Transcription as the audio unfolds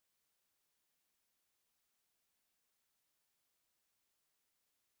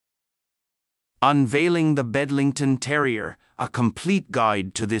Unveiling the Bedlington Terrier, a complete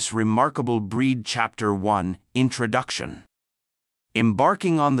guide to this remarkable breed. Chapter 1, Introduction.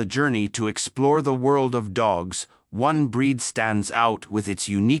 Embarking on the journey to explore the world of dogs, one breed stands out with its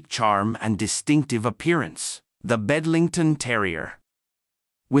unique charm and distinctive appearance: the Bedlington Terrier.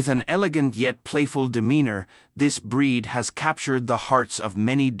 With an elegant yet playful demeanor, this breed has captured the hearts of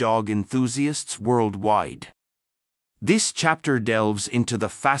many dog enthusiasts worldwide. This chapter delves into the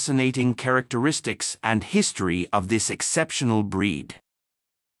fascinating characteristics and history of this exceptional breed.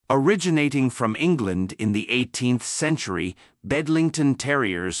 Originating from England in the 18th century, Bedlington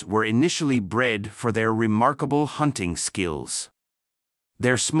Terriers were initially bred for their remarkable hunting skills.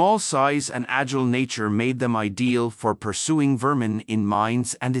 Their small size and agile nature made them ideal for pursuing vermin in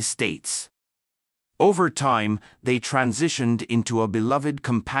mines and estates. Over time, they transitioned into a beloved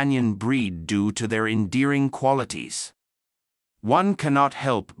companion breed due to their endearing qualities. One cannot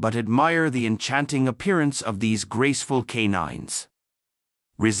help but admire the enchanting appearance of these graceful canines.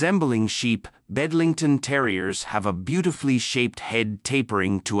 Resembling sheep, Bedlington Terriers have a beautifully shaped head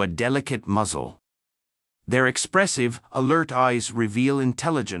tapering to a delicate muzzle. Their expressive, alert eyes reveal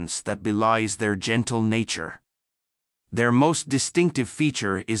intelligence that belies their gentle nature. Their most distinctive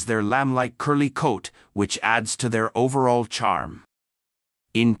feature is their lamb-like curly coat, which adds to their overall charm.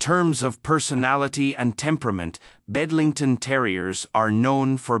 In terms of personality and temperament, Bedlington Terriers are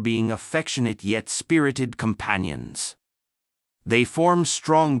known for being affectionate yet spirited companions. They form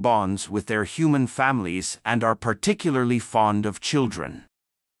strong bonds with their human families and are particularly fond of children.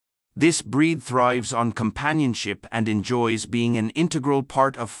 This breed thrives on companionship and enjoys being an integral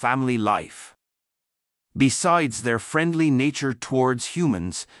part of family life. Besides their friendly nature towards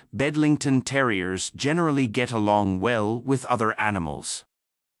humans, Bedlington Terriers generally get along well with other animals.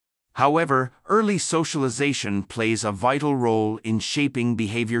 However, early socialization plays a vital role in shaping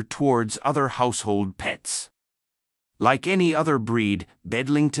behavior towards other household pets. Like any other breed,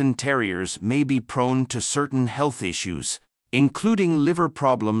 Bedlington Terriers may be prone to certain health issues, including liver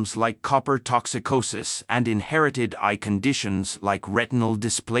problems like copper toxicosis and inherited eye conditions like retinal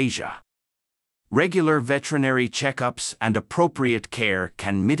dysplasia. Regular veterinary checkups and appropriate care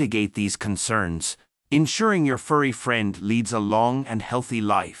can mitigate these concerns, ensuring your furry friend leads a long and healthy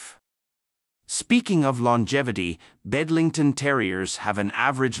life. Speaking of longevity, Bedlington Terriers have an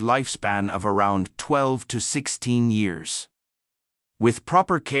average lifespan of around 12 to 16 years. With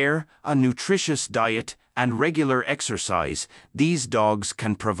proper care, a nutritious diet, and regular exercise, these dogs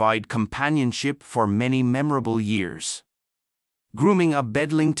can provide companionship for many memorable years. Grooming a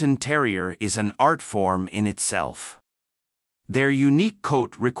Bedlington Terrier is an art form in itself. Their unique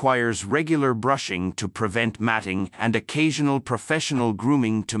coat requires regular brushing to prevent matting and occasional professional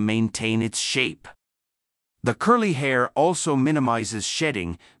grooming to maintain its shape. The curly hair also minimizes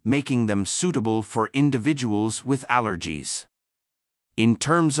shedding, making them suitable for individuals with allergies. In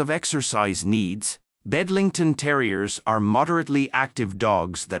terms of exercise needs, Bedlington Terriers are moderately active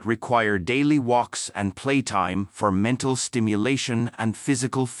dogs that require daily walks and playtime for mental stimulation and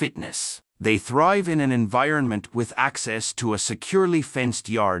physical fitness. They thrive in an environment with access to a securely fenced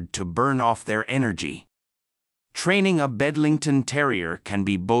yard to burn off their energy. Training a Bedlington Terrier can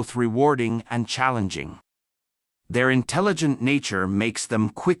be both rewarding and challenging. Their intelligent nature makes them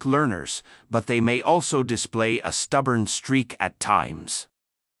quick learners, but they may also display a stubborn streak at times.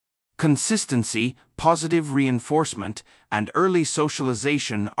 Consistency, positive reinforcement, and early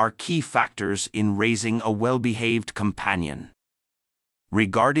socialization are key factors in raising a well-behaved companion.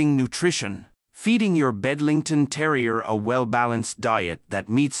 Regarding nutrition, feeding your Bedlington Terrier a well-balanced diet that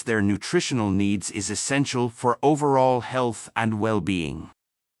meets their nutritional needs is essential for overall health and well-being.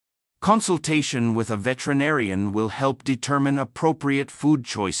 Consultation with a veterinarian will help determine appropriate food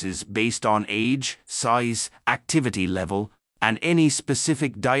choices based on age, size, activity level, and any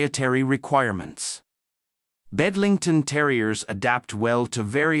specific dietary requirements. Bedlington Terriers adapt well to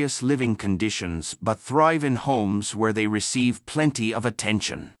various living conditions but thrive in homes where they receive plenty of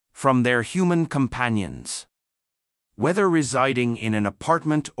attention from their human companions. Whether residing in an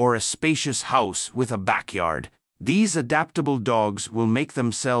apartment or a spacious house with a backyard, these adaptable dogs will make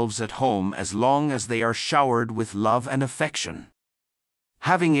themselves at home as long as they are showered with love and affection.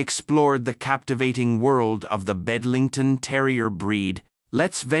 Having explored the captivating world of the Bedlington Terrier breed,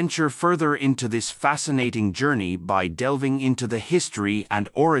 let's venture further into this fascinating journey by delving into the history and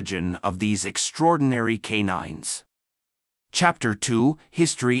origin of these extraordinary canines. Chapter 2: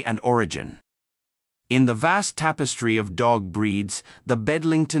 History and Origin. In the vast tapestry of dog breeds, the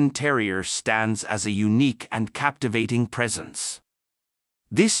Bedlington Terrier stands as a unique and captivating presence.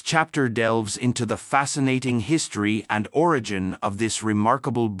 This chapter delves into the fascinating history and origin of this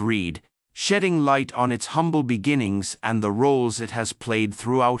remarkable breed, shedding light on its humble beginnings and the roles it has played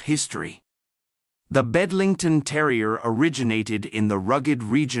throughout history. The Bedlington Terrier originated in the rugged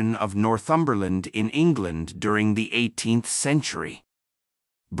region of Northumberland in England during the 18th century.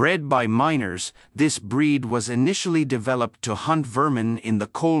 Bred by miners, this breed was initially developed to hunt vermin in the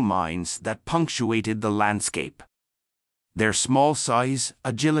coal mines that punctuated the landscape. Their small size,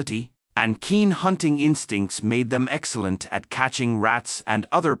 agility, and keen hunting instincts made them excellent at catching rats and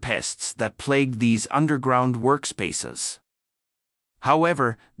other pests that plagued these underground workspaces.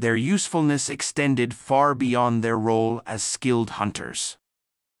 However, their usefulness extended far beyond their role as skilled hunters.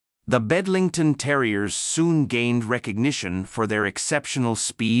 The Bedlington Terriers soon gained recognition for their exceptional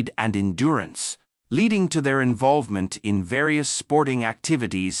speed and endurance, leading to their involvement in various sporting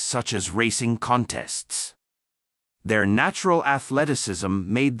activities such as racing contests. Their natural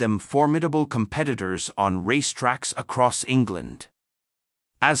athleticism made them formidable competitors on racetracks across England.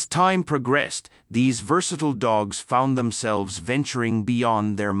 As time progressed, these versatile dogs found themselves venturing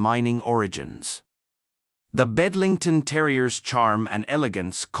beyond their mining origins. The Bedlington Terrier's charm and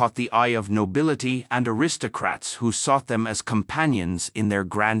elegance caught the eye of nobility and aristocrats who sought them as companions in their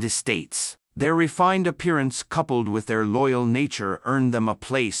grand estates. Their refined appearance coupled with their loyal nature earned them a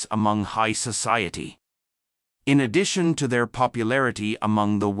place among high society. In addition to their popularity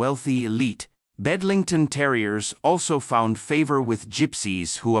among the wealthy elite, Bedlington Terriers also found favor with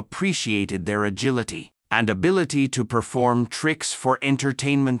gypsies who appreciated their agility and ability to perform tricks for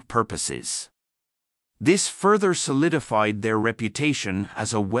entertainment purposes. This further solidified their reputation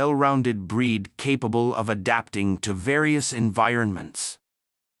as a well-rounded breed capable of adapting to various environments.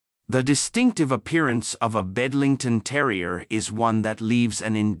 The distinctive appearance of a Bedlington Terrier is one that leaves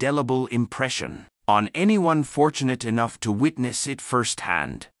an indelible impression on anyone fortunate enough to witness it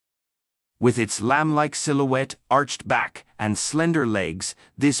firsthand. With its lamb-like silhouette, arched back, and slender legs,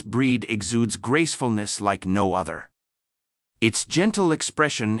 this breed exudes gracefulness like no other. Its gentle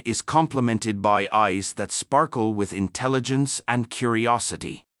expression is complemented by eyes that sparkle with intelligence and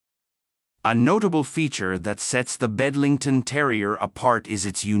curiosity. A notable feature that sets the Bedlington Terrier apart is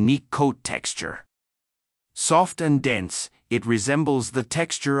its unique coat texture. Soft and dense, it resembles the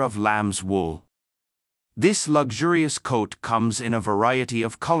texture of lamb's wool. This luxurious coat comes in a variety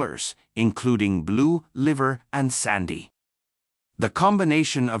of colors, including blue, liver, and sandy. The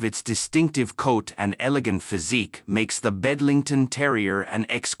combination of its distinctive coat and elegant physique makes the Bedlington Terrier an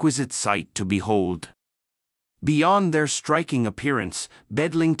exquisite sight to behold. Beyond their striking appearance,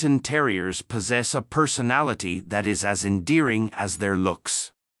 Bedlington Terriers possess a personality that is as endearing as their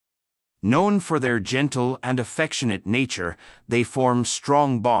looks. Known for their gentle and affectionate nature, they form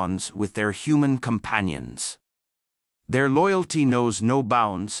strong bonds with their human companions. Their loyalty knows no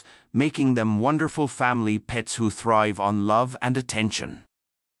bounds, making them wonderful family pets who thrive on love and attention.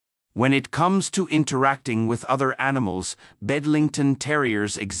 When it comes to interacting with other animals, Bedlington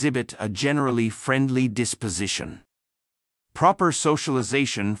Terriers exhibit a generally friendly disposition. Proper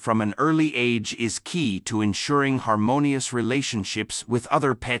socialization from an early age is key to ensuring harmonious relationships with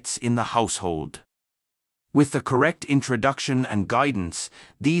other pets in the household. With the correct introduction and guidance,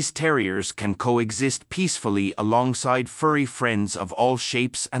 these terriers can coexist peacefully alongside furry friends of all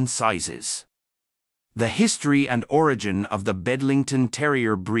shapes and sizes. The history and origin of the Bedlington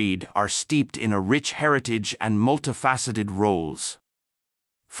Terrier breed are steeped in a rich heritage and multifaceted roles.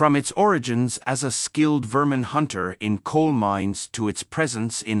 From its origins as a skilled vermin hunter in coal mines to its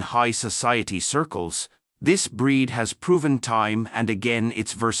presence in high society circles, this breed has proven time and again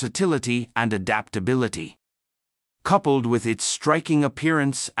its versatility and adaptability. Coupled with its striking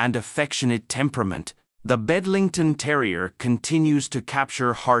appearance and affectionate temperament, the Bedlington Terrier continues to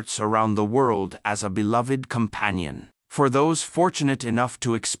capture hearts around the world as a beloved companion for those fortunate enough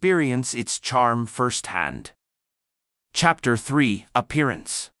to experience its charm firsthand. Chapter 3: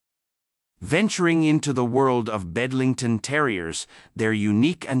 Appearance. Venturing into the world of Bedlington Terriers, their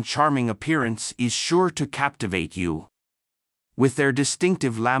unique and charming appearance is sure to captivate you. With their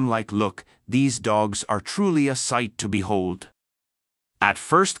distinctive lamb-like look, these dogs are truly a sight to behold. At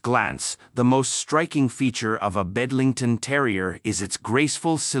first glance, the most striking feature of a Bedlington Terrier is its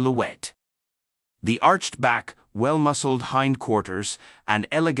graceful silhouette. The arched back, well-muscled hindquarters, and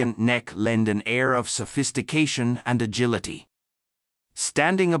elegant neck lend an air of sophistication and agility.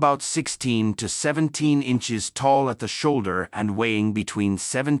 Standing about 16 to 17 inches tall at the shoulder and weighing between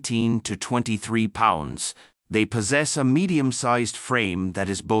 17 to 23 pounds, they possess a medium-sized frame that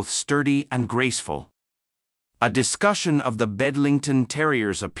is both sturdy and graceful. A discussion of the Bedlington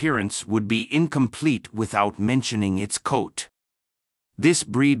Terrier's appearance would be incomplete without mentioning its coat. This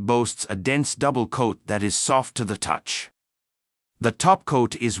breed boasts a dense double coat that is soft to the touch. The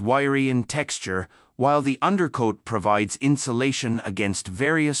topcoat is wiry in texture, while the undercoat provides insulation against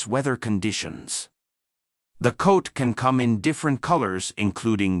various weather conditions. The coat can come in different colors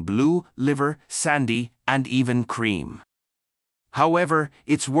including blue, liver, sandy, and even cream. However,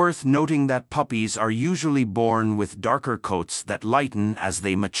 it's worth noting that puppies are usually born with darker coats that lighten as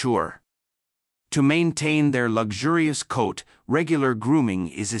they mature. To maintain their luxurious coat, regular grooming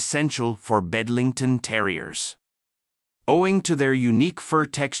is essential for Bedlington Terriers. Owing to their unique fur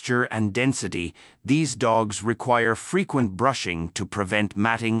texture and density, these dogs require frequent brushing to prevent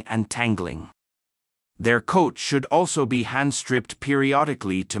matting and tangling. Their coat should also be hand-stripped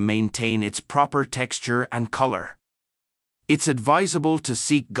periodically to maintain its proper texture and color. It's advisable to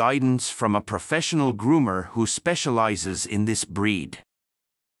seek guidance from a professional groomer who specializes in this breed.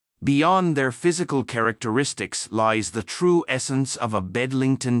 Beyond their physical characteristics lies the true essence of a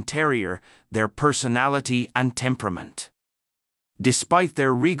Bedlington Terrier, their personality and temperament. Despite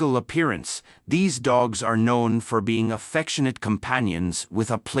their regal appearance, these dogs are known for being affectionate companions with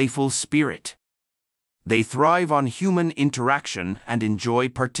a playful spirit. They thrive on human interaction and enjoy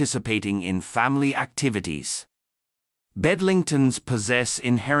participating in family activities. Bedlingtons possess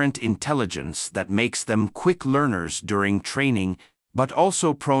inherent intelligence that makes them quick learners during training, but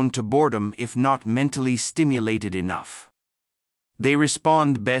also prone to boredom if not mentally stimulated enough. They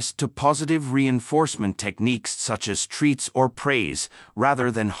respond best to positive reinforcement techniques such as treats or praise, rather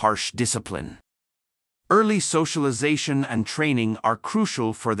than harsh discipline. Early socialization and training are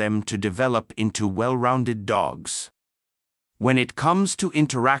crucial for them to develop into well-rounded dogs. When it comes to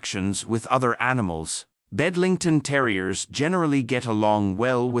interactions with other animals, Bedlington Terriers generally get along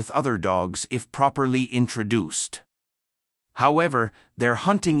well with other dogs if properly introduced. However, their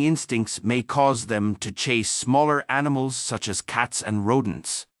hunting instincts may cause them to chase smaller animals such as cats and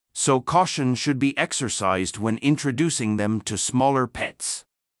rodents, so caution should be exercised when introducing them to smaller pets.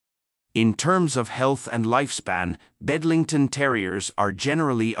 In terms of health and lifespan, Bedlington Terriers are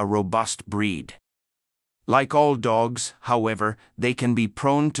generally a robust breed. Like all dogs, however, they can be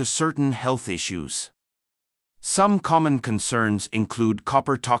prone to certain health issues. Some common concerns include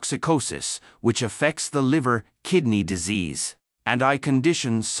copper toxicosis, which affects the liver, kidney disease, and eye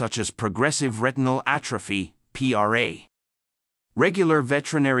conditions such as progressive retinal atrophy, PRA. Regular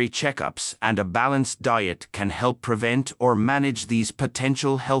veterinary checkups and a balanced diet can help prevent or manage these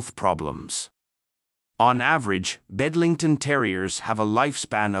potential health problems. On average, Bedlington Terriers have a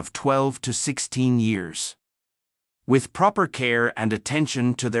lifespan of 12 to 16 years. With proper care and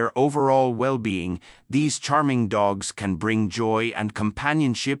attention to their overall well-being, these charming dogs can bring joy and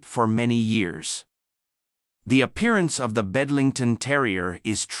companionship for many years. The appearance of the Bedlington Terrier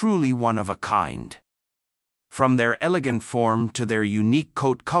is truly one of a kind. From their elegant form to their unique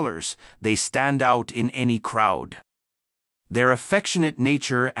coat colors, they stand out in any crowd. Their affectionate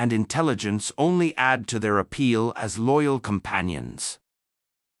nature and intelligence only add to their appeal as loyal companions.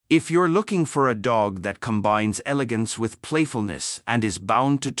 If you're looking for a dog that combines elegance with playfulness and is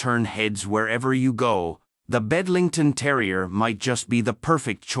bound to turn heads wherever you go, the Bedlington Terrier might just be the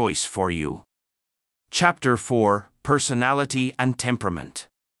perfect choice for you. Chapter 4: Personality and Temperament.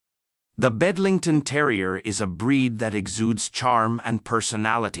 The Bedlington Terrier is a breed that exudes charm and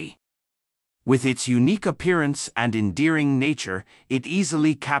personality. With its unique appearance and endearing nature, it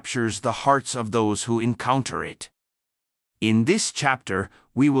easily captures the hearts of those who encounter it. In this chapter,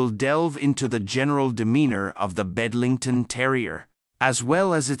 we will delve into the general demeanor of the Bedlington Terrier, as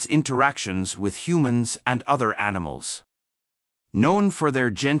well as its interactions with humans and other animals. Known for their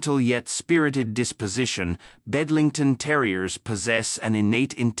gentle yet spirited disposition, Bedlington Terriers possess an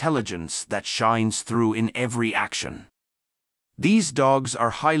innate intelligence that shines through in every action. These dogs are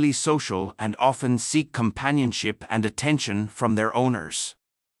highly social and often seek companionship and attention from their owners.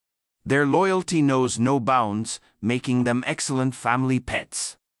 Their loyalty knows no bounds, making them excellent family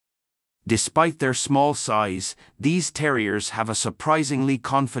pets. Despite their small size, these terriers have a surprisingly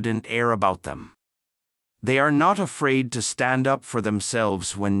confident air about them. They are not afraid to stand up for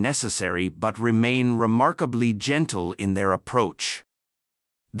themselves when necessary but remain remarkably gentle in their approach.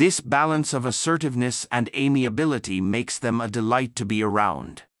 This balance of assertiveness and amiability makes them a delight to be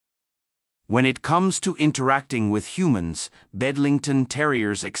around. When it comes to interacting with humans, Bedlington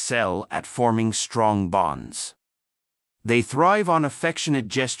Terriers excel at forming strong bonds. They thrive on affectionate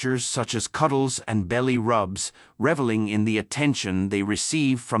gestures such as cuddles and belly rubs, reveling in the attention they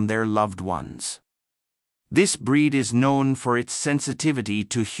receive from their loved ones. This breed is known for its sensitivity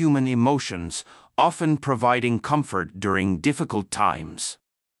to human emotions, often providing comfort during difficult times.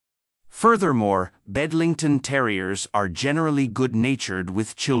 Furthermore, Bedlington Terriers are generally good-natured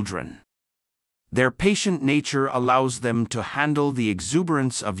with children. Their patient nature allows them to handle the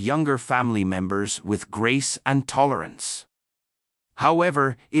exuberance of younger family members with grace and tolerance.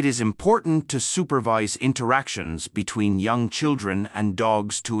 However, it is important to supervise interactions between young children and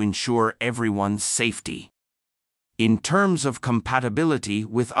dogs to ensure everyone's safety. In terms of compatibility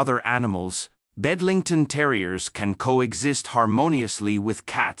with other animals, Bedlington Terriers can coexist harmoniously with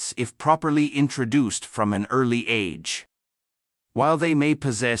cats if properly introduced from an early age. While they may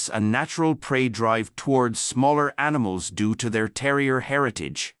possess a natural prey drive towards smaller animals due to their terrier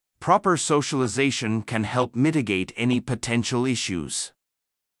heritage, proper socialization can help mitigate any potential issues.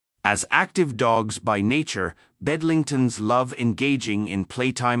 As active dogs by nature, Bedlingtons love engaging in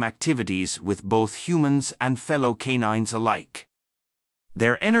playtime activities with both humans and fellow canines alike.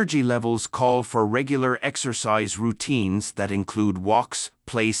 Their energy levels call for regular exercise routines that include walks,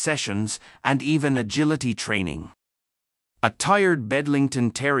 play sessions, and even agility training. A tired Bedlington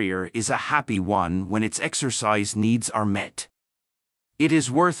Terrier is a happy one when its exercise needs are met. It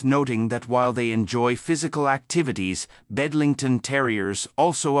is worth noting that while they enjoy physical activities, Bedlington Terriers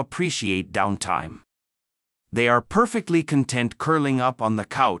also appreciate downtime. They are perfectly content curling up on the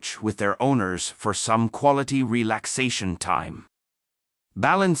couch with their owners for some quality relaxation time.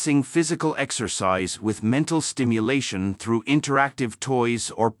 Balancing physical exercise with mental stimulation through interactive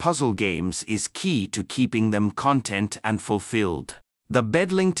toys or puzzle games is key to keeping them content and fulfilled. The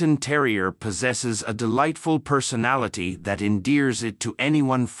Bedlington Terrier possesses a delightful personality that endears it to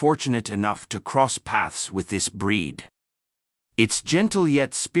anyone fortunate enough to cross paths with this breed. Its gentle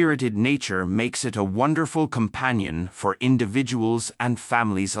yet spirited nature makes it a wonderful companion for individuals and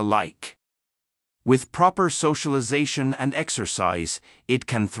families alike. With proper socialization and exercise, it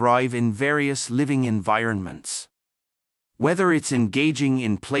can thrive in various living environments. Whether it's engaging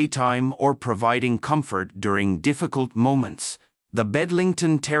in playtime or providing comfort during difficult moments, the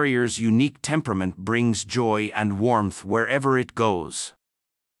Bedlington Terrier's unique temperament brings joy and warmth wherever it goes.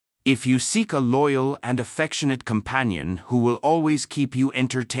 If you seek a loyal and affectionate companion who will always keep you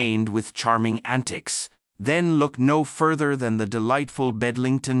entertained with charming antics, then look no further than the delightful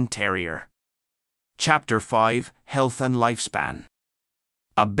Bedlington Terrier. Chapter 5: Health and Lifespan.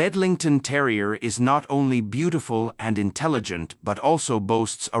 A Bedlington Terrier is not only beautiful and intelligent but also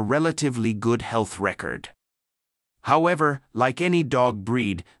boasts a relatively good health record. However, like any dog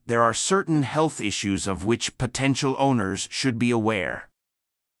breed, there are certain health issues of which potential owners should be aware.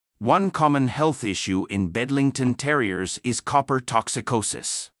 One common health issue in Bedlington Terriers is copper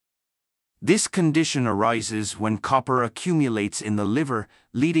toxicosis. This condition arises when copper accumulates in the liver,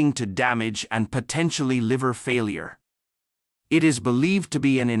 leading to damage and potentially liver failure. It is believed to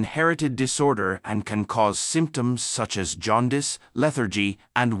be an inherited disorder and can cause symptoms such as jaundice, lethargy,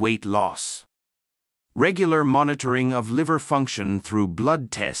 and weight loss. Regular monitoring of liver function through blood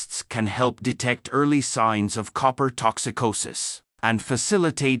tests can help detect early signs of copper toxicosis and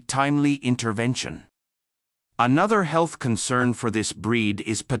facilitate timely intervention. Another health concern for this breed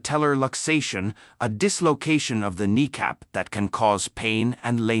is patellar luxation, a dislocation of the kneecap that can cause pain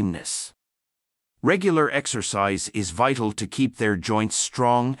and lameness. Regular exercise is vital to keep their joints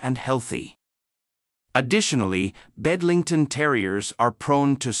strong and healthy. Additionally, Bedlington Terriers are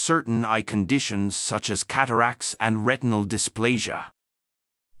prone to certain eye conditions such as cataracts and retinal dysplasia.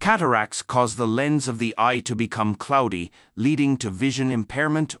 Cataracts cause the lens of the eye to become cloudy, leading to vision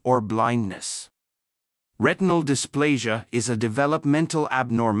impairment or blindness. Retinal dysplasia is a developmental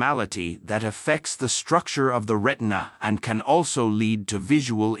abnormality that affects the structure of the retina and can also lead to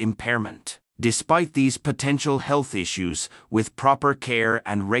visual impairment. Despite these potential health issues, with proper care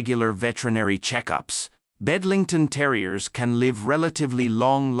and regular veterinary checkups, Bedlington Terriers can live relatively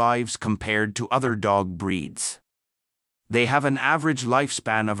long lives compared to other dog breeds. They have an average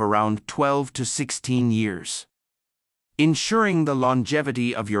lifespan of around 12 to 16 years. Ensuring the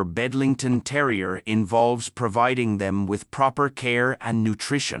longevity of your Bedlington Terrier involves providing them with proper care and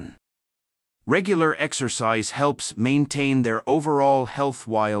nutrition. Regular exercise helps maintain their overall health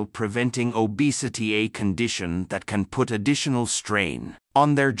while preventing obesity, a condition that can put additional strain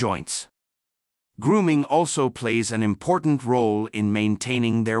on their joints. Grooming also plays an important role in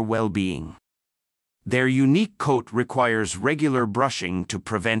maintaining their well-being. Their unique coat requires regular brushing to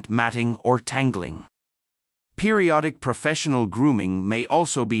prevent matting or tangling. Periodic professional grooming may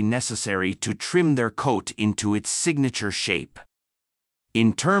also be necessary to trim their coat into its signature shape.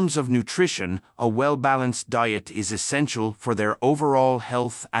 In terms of nutrition, a well-balanced diet is essential for their overall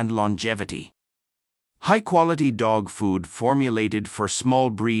health and longevity. High-quality dog food formulated for small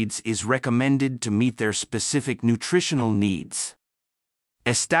breeds is recommended to meet their specific nutritional needs.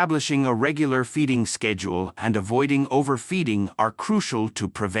 Establishing a regular feeding schedule and avoiding overfeeding are crucial to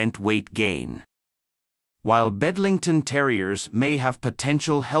prevent weight gain. While Bedlington Terriers may have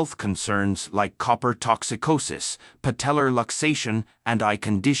potential health concerns like copper toxicosis, patellar luxation, and eye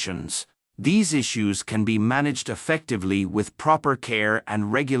conditions, these issues can be managed effectively with proper care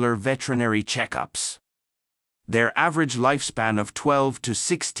and regular veterinary checkups. Their average lifespan of 12 to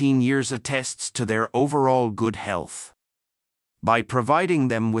 16 years attests to their overall good health. By providing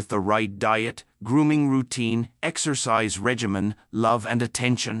them with the right diet, grooming routine, exercise regimen, love and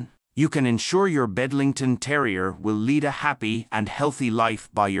attention, you can ensure your Bedlington Terrier will lead a happy and healthy life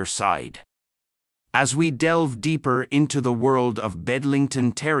by your side. As we delve deeper into the world of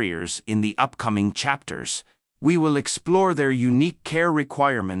Bedlington Terriers in the upcoming chapters, we will explore their unique care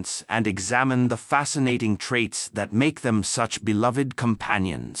requirements and examine the fascinating traits that make them such beloved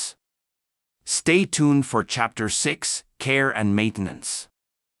companions. Stay tuned for Chapter 6, Care and Maintenance.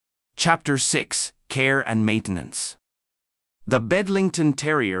 Chapter 6, Care and Maintenance. The Bedlington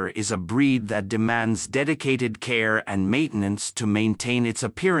Terrier is a breed that demands dedicated care and maintenance to maintain its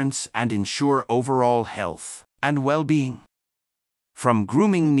appearance and ensure overall health and well-being. From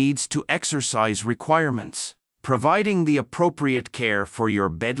grooming needs to exercise requirements, providing the appropriate care for your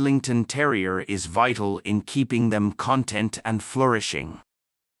Bedlington Terrier is vital in keeping them content and flourishing.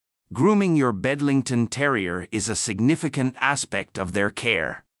 Grooming your Bedlington Terrier is a significant aspect of their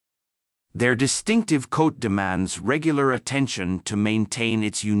care. Their distinctive coat demands regular attention to maintain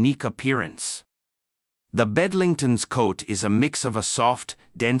its unique appearance. The Bedlington's coat is a mix of a soft,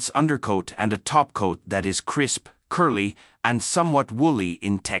 dense undercoat and a topcoat that is crisp, curly, and somewhat woolly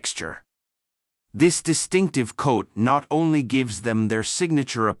in texture. This distinctive coat not only gives them their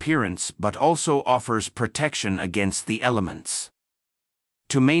signature appearance but also offers protection against the elements.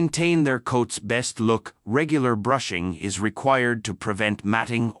 To maintain their coat's best look, regular brushing is required to prevent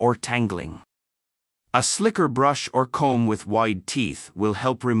matting or tangling. A slicker brush or comb with wide teeth will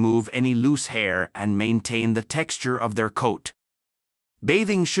help remove any loose hair and maintain the texture of their coat.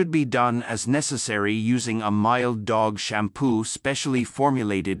 Bathing should be done as necessary using a mild dog shampoo specially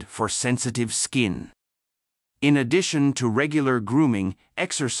formulated for sensitive skin. In addition to regular grooming,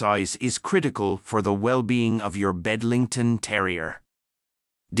 exercise is critical for the well-being of your Bedlington Terrier.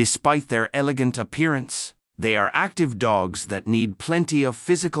 Despite their elegant appearance, they are active dogs that need plenty of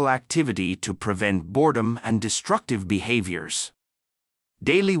physical activity to prevent boredom and destructive behaviors.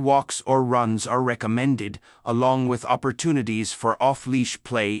 Daily walks or runs are recommended, along with opportunities for off-leash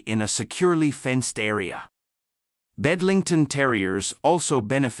play in a securely fenced area. Bedlington Terriers also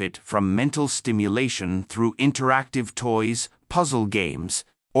benefit from mental stimulation through interactive toys, puzzle games,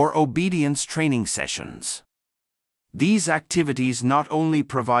 or obedience training sessions. These activities not only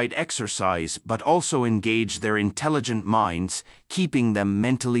provide exercise but also engage their intelligent minds, keeping them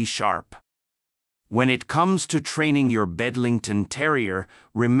mentally sharp. When it comes to training your Bedlington Terrier,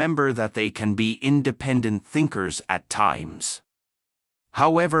 remember that they can be independent thinkers at times.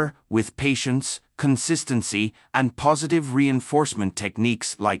 However, with patience, consistency, and positive reinforcement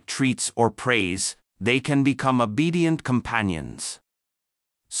techniques like treats or praise, they can become obedient companions.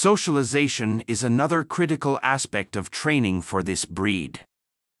 Socialization is another critical aspect of training for this breed.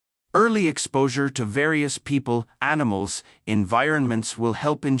 Early exposure to various people, animals, environments will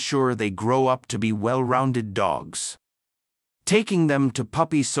help ensure they grow up to be well-rounded dogs. Taking them to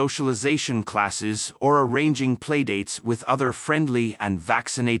puppy socialization classes or arranging playdates with other friendly and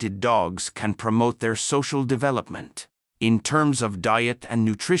vaccinated dogs can promote their social development. In terms of diet and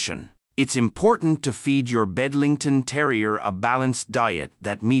nutrition, it's important to feed your Bedlington Terrier a balanced diet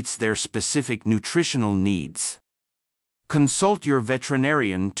that meets their specific nutritional needs. Consult your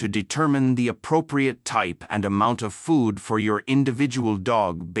veterinarian to determine the appropriate type and amount of food for your individual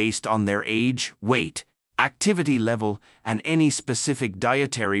dog based on their age, weight, activity level, and any specific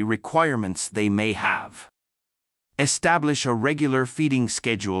dietary requirements they may have. Establish a regular feeding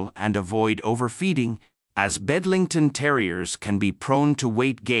schedule and avoid overfeeding, as Bedlington Terriers can be prone to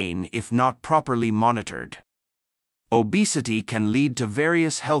weight gain if not properly monitored. Obesity can lead to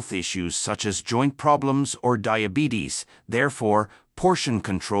various health issues such as joint problems or diabetes, therefore, portion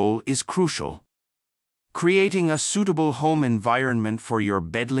control is crucial. Creating a suitable home environment for your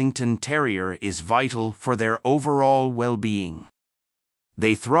Bedlington Terrier is vital for their overall well-being.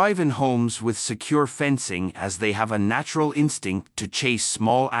 They thrive in homes with secure fencing as they have a natural instinct to chase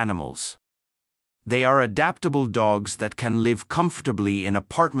small animals. They are adaptable dogs that can live comfortably in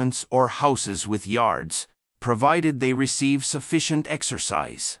apartments or houses with yards, provided they receive sufficient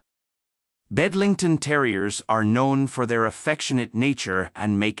exercise. Bedlington Terriers are known for their affectionate nature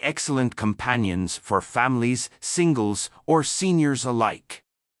and make excellent companions for families, singles, or seniors alike.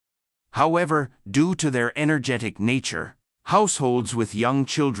 However, due to their energetic nature, Households with young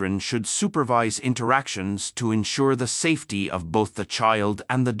children should supervise interactions to ensure the safety of both the child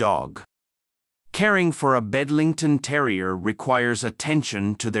and the dog. Caring for a Bedlington Terrier requires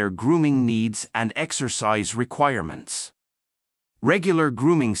attention to their grooming needs and exercise requirements. Regular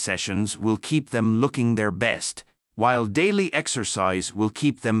grooming sessions will keep them looking their best, while daily exercise will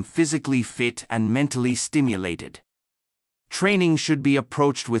keep them physically fit and mentally stimulated. Training should be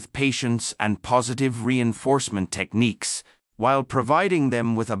approached with patience and positive reinforcement techniques, while providing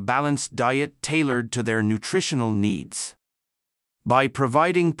them with a balanced diet tailored to their nutritional needs. By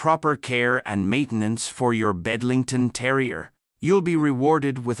providing proper care and maintenance for your Bedlington Terrier, you'll be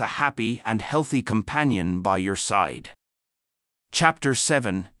rewarded with a happy and healthy companion by your side. Chapter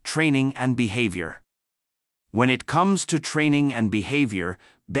 7: Training and Behavior. When it comes to training and behavior,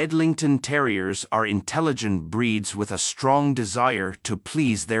 Bedlington Terriers are intelligent breeds with a strong desire to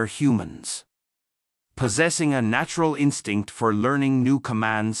please their humans. Possessing a natural instinct for learning new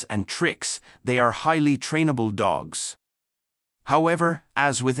commands and tricks, they are highly trainable dogs. However,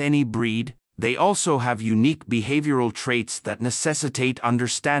 as with any breed, they also have unique behavioral traits that necessitate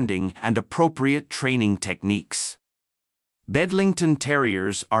understanding and appropriate training techniques. Bedlington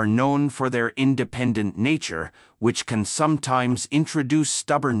Terriers are known for their independent nature, which can sometimes introduce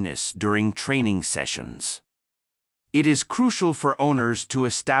stubbornness during training sessions. It is crucial for owners to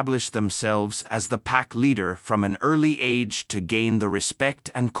establish themselves as the pack leader from an early age to gain the respect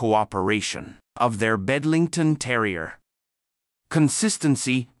and cooperation of their Bedlington Terrier.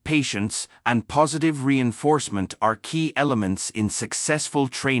 Consistency, patience, and positive reinforcement are key elements in successful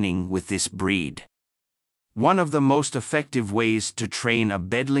training with this breed. One of the most effective ways to train a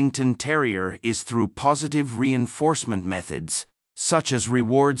Bedlington Terrier is through positive reinforcement methods, such as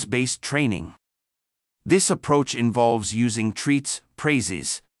rewards-based training. This approach involves using treats,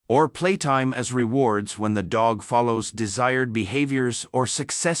 praises, or playtime as rewards when the dog follows desired behaviors or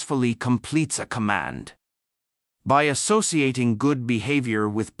successfully completes a command. By associating good behavior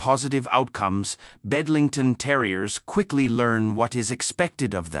with positive outcomes, Bedlington Terriers quickly learn what is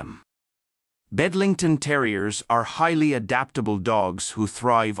expected of them. Bedlington Terriers are highly adaptable dogs who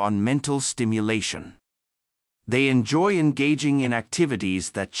thrive on mental stimulation. They enjoy engaging in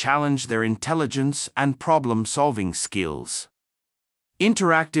activities that challenge their intelligence and problem-solving skills.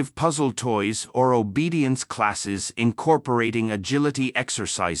 Interactive puzzle toys or obedience classes incorporating agility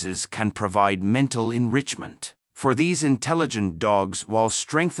exercises can provide mental enrichment for these intelligent dogs while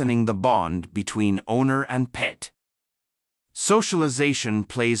strengthening the bond between owner and pet. Socialization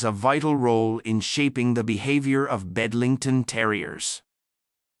plays a vital role in shaping the behavior of Bedlington Terriers.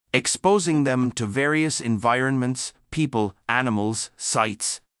 Exposing them to various environments, people, animals,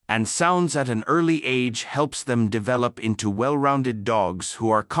 sights, and sounds at an early age helps them develop into well-rounded dogs who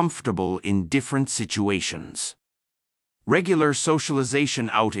are comfortable in different situations. Regular socialization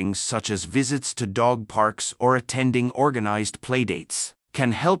outings such as visits to dog parks or attending organized playdates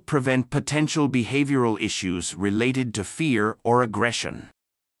can help prevent potential behavioral issues related to fear or aggression.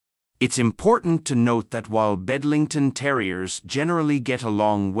 It's important to note that while Bedlington Terriers generally get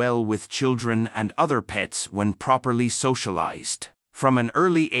along well with children and other pets when properly socialized, from an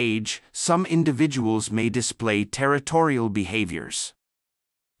early age, some individuals may display territorial behaviors.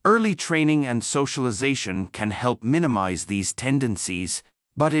 Early training and socialization can help minimize these tendencies,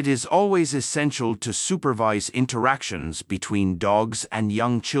 but it is always essential to supervise interactions between dogs and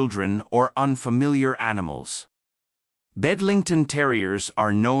young children or unfamiliar animals. Bedlington Terriers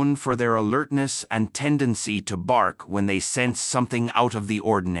are known for their alertness and tendency to bark when they sense something out of the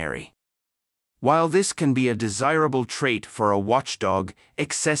ordinary. While this can be a desirable trait for a watchdog,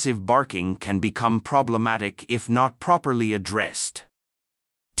 excessive barking can become problematic if not properly addressed.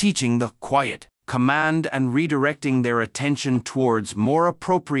 Teaching the quiet command and redirecting their attention towards more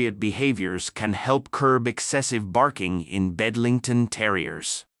appropriate behaviors can help curb excessive barking in Bedlington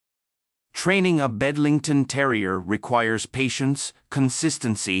Terriers. Training a Bedlington Terrier requires patience,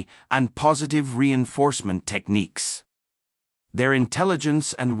 consistency, and positive reinforcement techniques. Their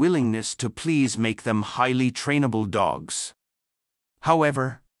intelligence and willingness to please make them highly trainable dogs.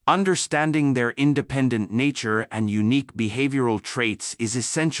 However, understanding their independent nature and unique behavioral traits is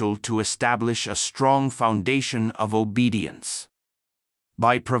essential to establish a strong foundation of obedience.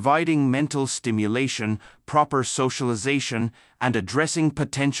 By providing mental stimulation, proper socialization, and addressing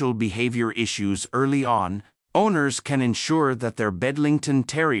potential behavior issues early on, owners can ensure that their Bedlington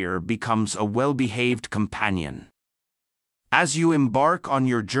Terrier becomes a well-behaved companion. As you embark on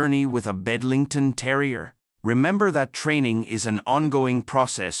your journey with a Bedlington Terrier, remember that training is an ongoing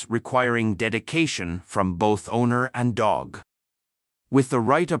process requiring dedication from both owner and dog. With the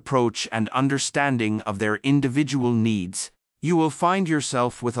right approach and understanding of their individual needs, you will find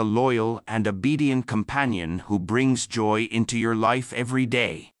yourself with a loyal and obedient companion who brings joy into your life every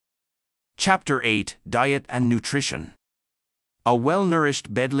day. Chapter 8: Diet and Nutrition. A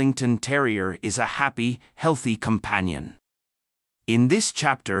well-nourished Bedlington Terrier is a happy, healthy companion. In this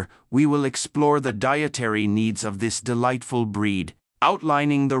chapter, we will explore the dietary needs of this delightful breed,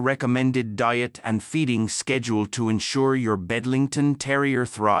 outlining the recommended diet and feeding schedule to ensure your Bedlington Terrier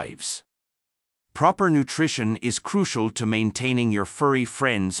thrives. Proper nutrition is crucial to maintaining your furry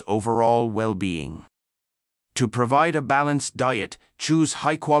friend's overall well-being. To provide a balanced diet, choose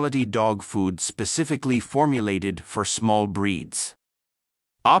high-quality dog food specifically formulated for small breeds.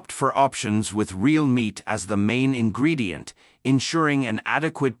 Opt for options with real meat as the main ingredient, ensuring an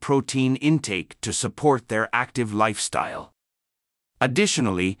adequate protein intake to support their active lifestyle.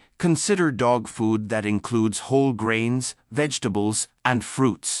 Additionally, consider dog food that includes whole grains, vegetables, and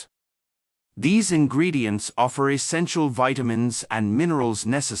fruits. These ingredients offer essential vitamins and minerals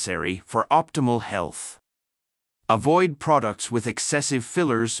necessary for optimal health. Avoid products with excessive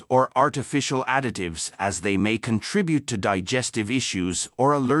fillers or artificial additives as they may contribute to digestive issues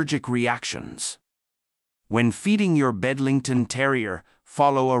or allergic reactions. When feeding your Bedlington Terrier,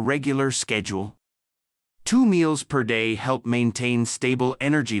 follow a regular schedule. 2 meals per day help maintain stable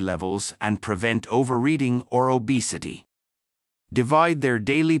energy levels and prevent overeating or obesity. Divide their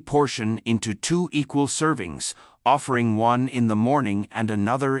daily portion into 2 equal servings, offering one in the morning and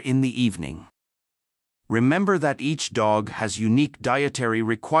another in the evening. Remember that each dog has unique dietary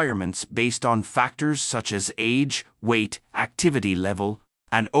requirements based on factors such as age, weight, activity level,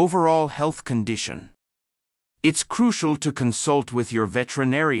 and overall health condition. It's crucial to consult with your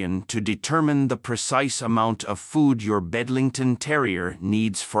veterinarian to determine the precise amount of food your Bedlington Terrier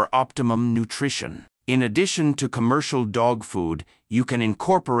needs for optimum nutrition. In addition to commercial dog food, you can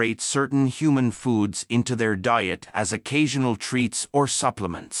incorporate certain human foods into their diet as occasional treats or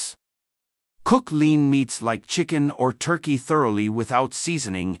supplements. Cook lean meats like chicken or turkey thoroughly without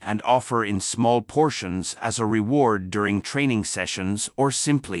seasoning and offer in small portions as a reward during training sessions or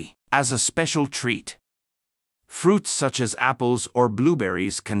simply as a special treat. Fruits such as apples or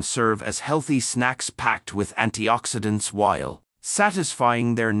blueberries can serve as healthy snacks packed with antioxidants while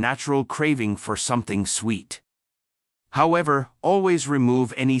satisfying their natural craving for something sweet. However, always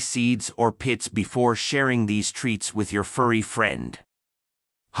remove any seeds or pits before sharing these treats with your furry friend.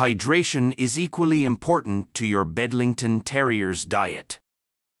 Hydration is equally important to your Bedlington Terrier's diet.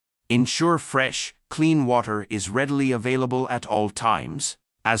 Ensure fresh, clean water is readily available at all times,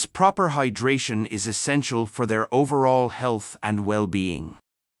 as proper hydration is essential for their overall health and well-being.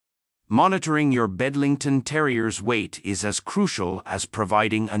 Monitoring your Bedlington Terrier's weight is as crucial as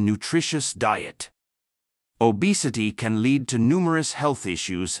providing a nutritious diet. Obesity can lead to numerous health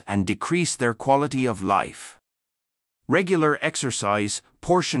issues and decrease their quality of life. Regular exercise,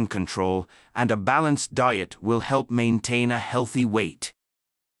 portion control, and a balanced diet will help maintain a healthy weight.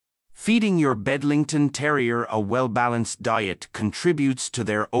 Feeding your Bedlington Terrier a well-balanced diet contributes to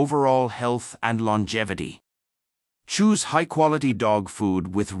their overall health and longevity. Choose high-quality dog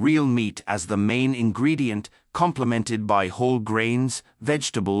food with real meat as the main ingredient, complemented by whole grains,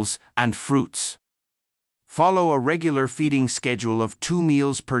 vegetables, and fruits. Follow a regular feeding schedule of 2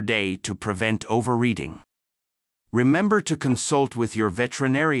 meals per day to prevent overeating. Remember to consult with your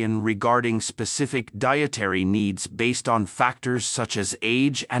veterinarian regarding specific dietary needs based on factors such as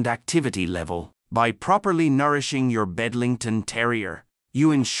age and activity level. By properly nourishing your Bedlington Terrier,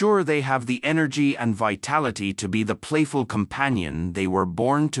 you ensure they have the energy and vitality to be the playful companion they were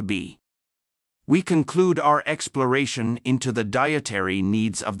born to be. We conclude our exploration into the dietary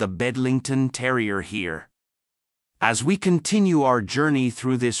needs of the Bedlington Terrier here. As we continue our journey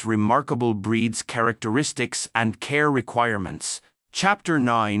through this remarkable breed's characteristics and care requirements, Chapter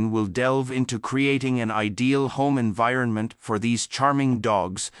 9 will delve into creating an ideal home environment for these charming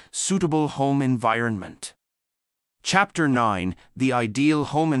dogs, suitable home environment. Chapter 9: The Ideal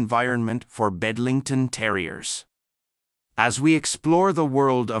Home Environment for Bedlington Terriers. As we explore the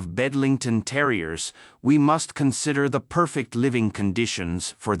world of Bedlington Terriers, we must consider the perfect living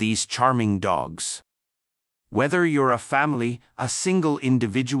conditions for these charming dogs. Whether you're a family, a single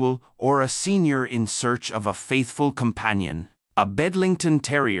individual, or a senior in search of a faithful companion, a Bedlington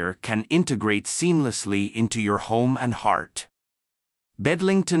Terrier can integrate seamlessly into your home and heart.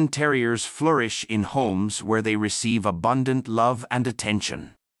 Bedlington Terriers flourish in homes where they receive abundant love and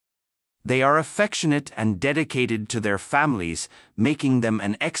attention. They are affectionate and dedicated to their families, making them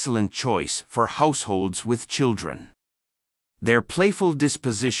an excellent choice for households with children. Their playful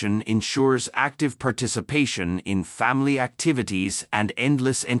disposition ensures active participation in family activities and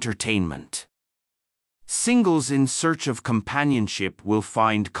endless entertainment. Singles in search of companionship will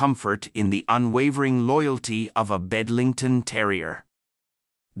find comfort in the unwavering loyalty of a Bedlington Terrier.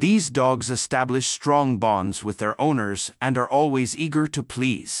 These dogs establish strong bonds with their owners and are always eager to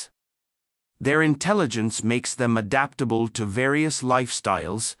please. Their intelligence makes them adaptable to various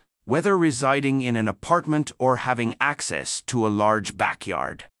lifestyles, whether residing in an apartment or having access to a large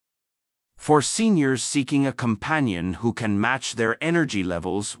backyard. For seniors seeking a companion who can match their energy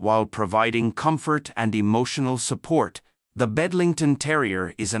levels while providing comfort and emotional support, the Bedlington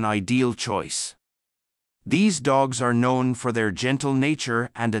Terrier is an ideal choice. These dogs are known for their gentle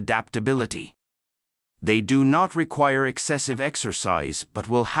nature and adaptability. They do not require excessive exercise but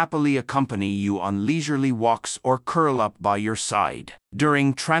will happily accompany you on leisurely walks or curl up by your side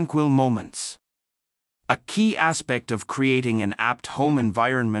during tranquil moments. A key aspect of creating an apt home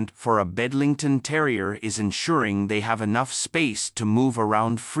environment for a Bedlington Terrier is ensuring they have enough space to move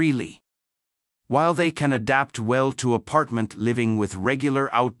around freely. While they can adapt well to apartment living with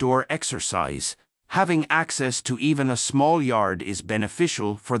regular outdoor exercise, having access to even a small yard is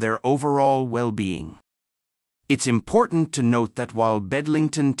beneficial for their overall well-being. It's important to note that while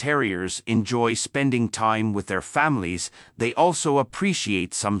Bedlington Terriers enjoy spending time with their families, they also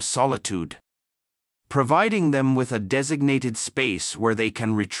appreciate some solitude. Providing them with a designated space where they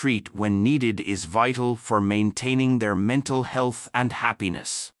can retreat when needed is vital for maintaining their mental health and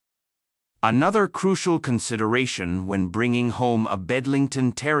happiness. Another crucial consideration when bringing home a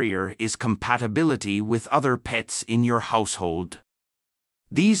Bedlington Terrier is compatibility with other pets in your household.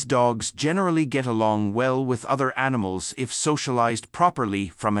 These dogs generally get along well with other animals if socialized properly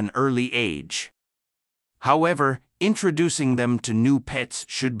from an early age. However, introducing them to new pets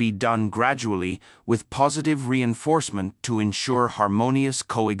should be done gradually, with positive reinforcement to ensure harmonious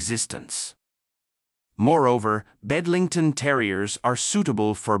coexistence. Moreover, Bedlington Terriers are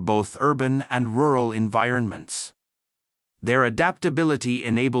suitable for both urban and rural environments. Their adaptability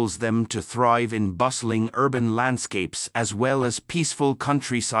enables them to thrive in bustling urban landscapes as well as peaceful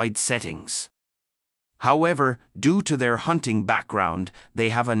countryside settings. However, due to their hunting background, they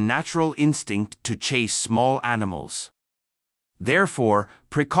have a natural instinct to chase small animals. Therefore,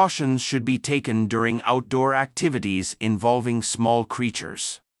 precautions should be taken during outdoor activities involving small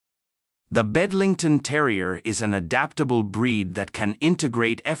creatures. The Bedlington Terrier is an adaptable breed that can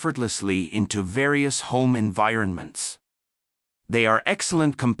integrate effortlessly into various home environments. They are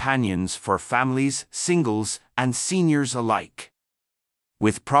excellent companions for families, singles, and seniors alike.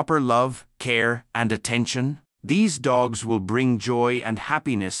 With proper love, care, and attention, these dogs will bring joy and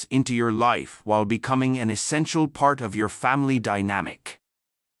happiness into your life while becoming an essential part of your family dynamic.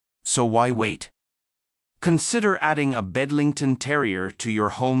 So why wait? Consider adding a Bedlington Terrier to your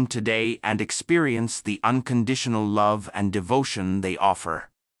home today and experience the unconditional love and devotion they offer.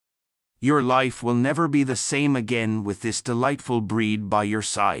 Your life will never be the same again with this delightful breed by your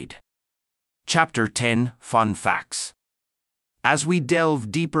side. Chapter 10: Fun Facts. As we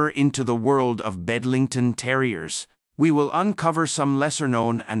delve deeper into the world of Bedlington Terriers, we will uncover some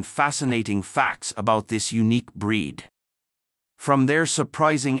lesser-known and fascinating facts about this unique breed. From their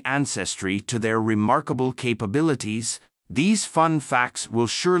surprising ancestry to their remarkable capabilities, these fun facts will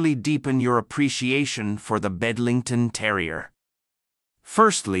surely deepen your appreciation for the Bedlington Terrier.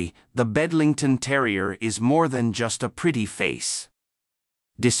 Firstly, the Bedlington Terrier is more than just a pretty face.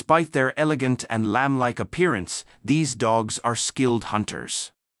 Despite their elegant and lamb-like appearance, these dogs are skilled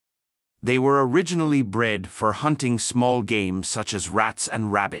hunters. They were originally bred for hunting small game such as rats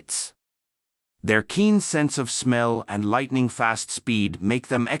and rabbits. Their keen sense of smell and lightning-fast speed make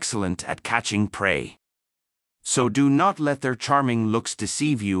them excellent at catching prey. So do not let their charming looks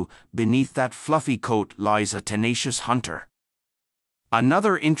deceive you. Beneath that fluffy coat lies a tenacious hunter.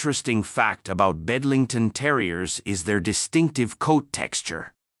 Another interesting fact about Bedlington Terriers is their distinctive coat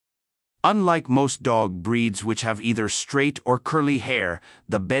texture. Unlike most dog breeds which have either straight or curly hair,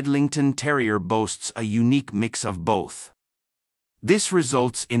 the Bedlington Terrier boasts a unique mix of both. This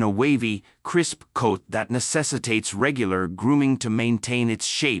results in a wavy, crisp coat that necessitates regular grooming to maintain its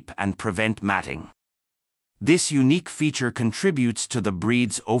shape and prevent matting. This unique feature contributes to the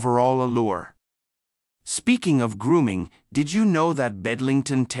breed's overall allure. Speaking of grooming, did you know that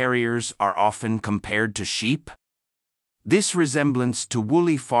Bedlington Terriers are often compared to sheep? This resemblance to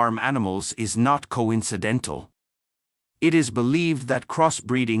woolly farm animals is not coincidental. It is believed that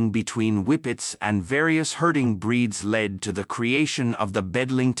crossbreeding between Whippets and various herding breeds led to the creation of the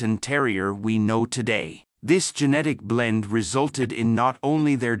Bedlington Terrier we know today. This genetic blend resulted in not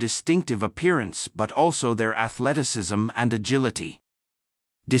only their distinctive appearance but also their athleticism and agility.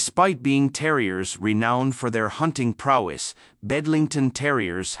 Despite being terriers renowned for their hunting prowess, Bedlington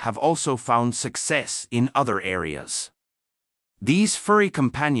Terriers have also found success in other areas. These furry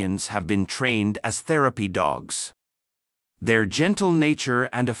companions have been trained as therapy dogs. Their gentle nature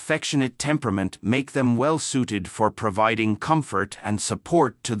and affectionate temperament make them well suited for providing comfort and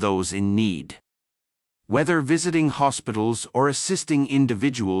support to those in need. Whether visiting hospitals or assisting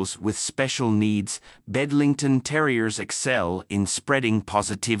individuals with special needs, Bedlington Terriers excel in spreading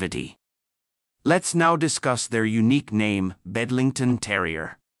positivity. Let's now discuss their unique name, Bedlington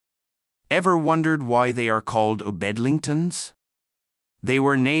Terrier. Ever wondered why they are called Bedlingtons? They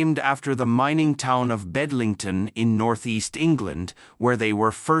were named after the mining town of Bedlington in northeast England, where they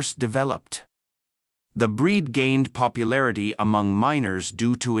were first developed. The breed gained popularity among miners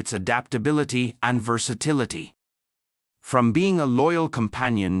due to its adaptability and versatility. From being a loyal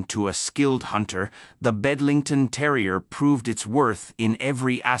companion to a skilled hunter, the Bedlington Terrier proved its worth in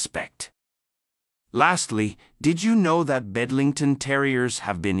every aspect. Lastly, did you know that Bedlington Terriers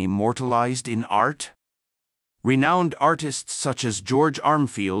have been immortalized in art? Renowned artists such as George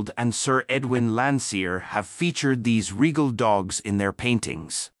Armfield and Sir Edwin Landseer have featured these regal dogs in their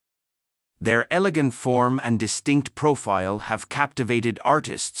paintings. Their elegant form and distinct profile have captivated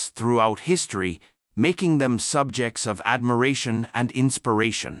artists throughout history, making them subjects of admiration and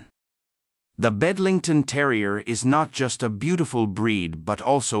inspiration. The Bedlington Terrier is not just a beautiful breed but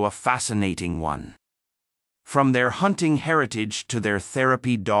also a fascinating one. From their hunting heritage to their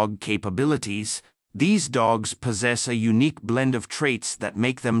therapy dog capabilities, these dogs possess a unique blend of traits that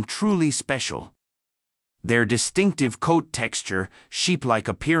make them truly special. Their distinctive coat texture, sheep-like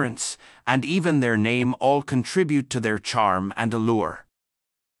appearance, and even their name all contribute to their charm and allure.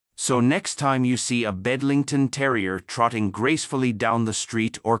 So next time you see a Bedlington Terrier trotting gracefully down the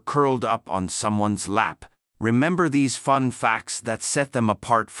street or curled up on someone's lap, remember these fun facts that set them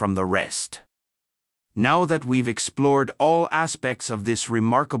apart from the rest. Now that we've explored all aspects of this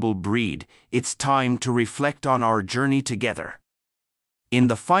remarkable breed, it's time to reflect on our journey together. In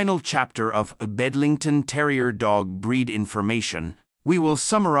the final chapter of Bedlington Terrier Dog Breed Information, we will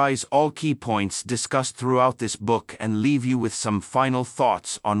summarize all key points discussed throughout this book and leave you with some final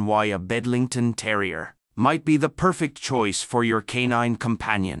thoughts on why a Bedlington Terrier might be the perfect choice for your canine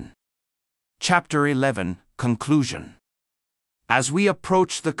companion. Chapter 11, Conclusion. As we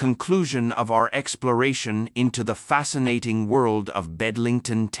approach the conclusion of our exploration into the fascinating world of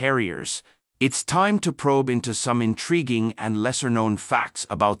Bedlington Terriers, it's time to probe into some intriguing and lesser-known facts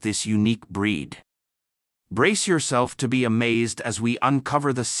about this unique breed. Brace yourself to be amazed as we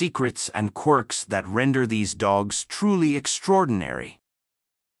uncover the secrets and quirks that render these dogs truly extraordinary.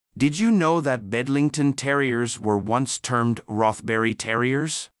 Did you know that Bedlington Terriers were once termed Rothbury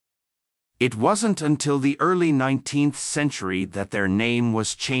Terriers? It wasn't until the early 19th century that their name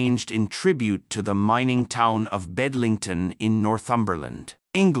was changed in tribute to the mining town of Bedlington in Northumberland,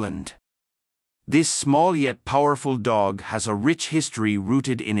 England. This small yet powerful dog has a rich history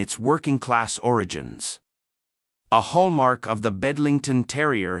rooted in its working-class origins. A hallmark of the Bedlington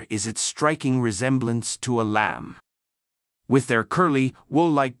Terrier is its striking resemblance to a lamb. With their curly,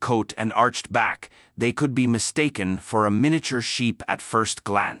 wool-like coat and arched back, they could be mistaken for a miniature sheep at first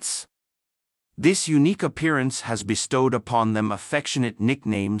glance. This unique appearance has bestowed upon them affectionate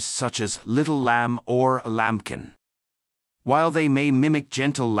nicknames such as Little Lamb or Lambkin. While they may mimic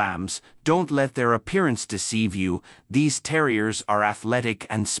gentle lambs, don't let their appearance deceive you. These terriers are athletic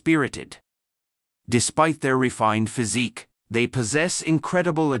and spirited. Despite their refined physique, they possess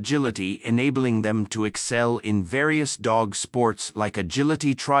incredible agility, enabling them to excel in various dog sports like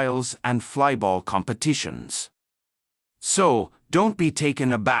agility trials and flyball competitions. So, don't be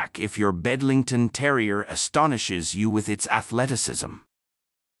taken aback if your Bedlington Terrier astonishes you with its athleticism.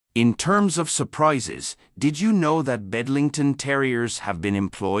 In terms of surprises, did you know that Bedlington Terriers have been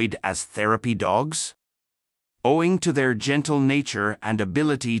employed as therapy dogs? Owing to their gentle nature and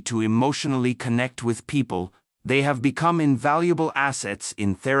ability to emotionally connect with people, they have become invaluable assets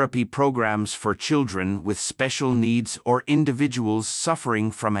in therapy programs for children with special needs or individuals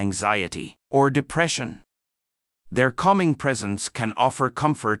suffering from anxiety or depression. Their calming presence can offer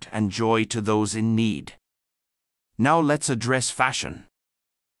comfort and joy to those in need. Now let's address fashion.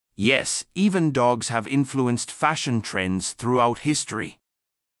 Yes, even dogs have influenced fashion trends throughout history.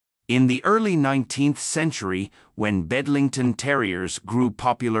 In the early 19th century, when Bedlington Terriers grew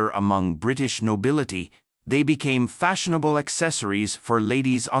popular among British nobility, they became fashionable accessories for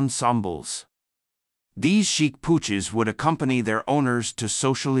ladies' ensembles. These chic pooches would accompany their owners to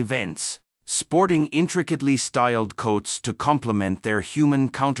social events, sporting intricately styled coats to complement their human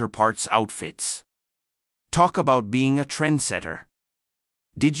counterparts' outfits. Talk about being a trendsetter.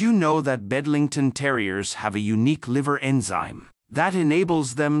 Did you know that Bedlington Terriers have a unique liver enzyme that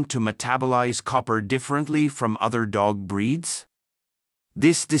enables them to metabolize copper differently from other dog breeds?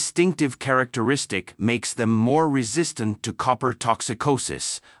 This distinctive characteristic makes them more resistant to copper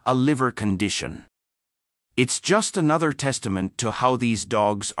toxicosis, a liver condition. It's just another testament to how these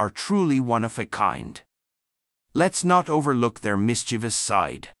dogs are truly one of a kind. Let's not overlook their mischievous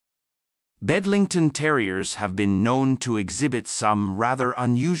side. Bedlington Terriers have been known to exhibit some rather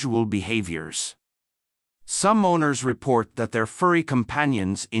unusual behaviors. Some owners report that their furry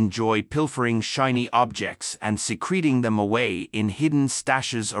companions enjoy pilfering shiny objects and secreting them away in hidden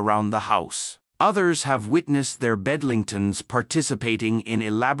stashes around the house. Others have witnessed their Bedlingtons participating in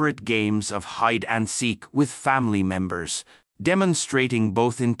elaborate games of hide-and-seek with family members, demonstrating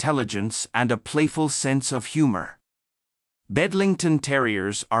both intelligence and a playful sense of humor. Bedlington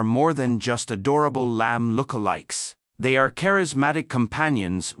Terriers are more than just adorable lamb lookalikes. They are charismatic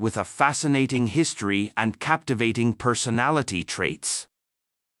companions with a fascinating history and captivating personality traits.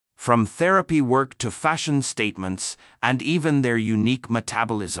 From therapy work to fashion statements, and even their unique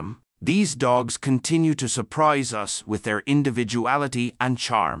metabolism, these dogs continue to surprise us with their individuality and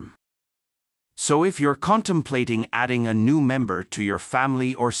charm. So if you're contemplating adding a new member to your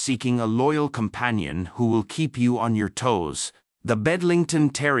family or seeking a loyal companion who will keep you on your toes, the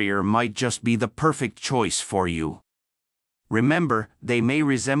Bedlington Terrier might just be the perfect choice for you. Remember, they may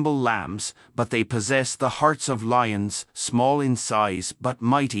resemble lambs, but they possess the hearts of lions, small in size but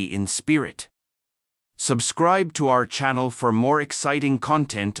mighty in spirit. Subscribe to our channel for more exciting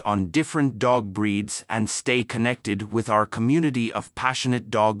content on different dog breeds and stay connected with our community of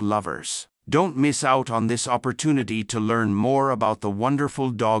passionate dog lovers. Don't miss out on this opportunity to learn more about the wonderful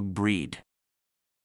dog breed.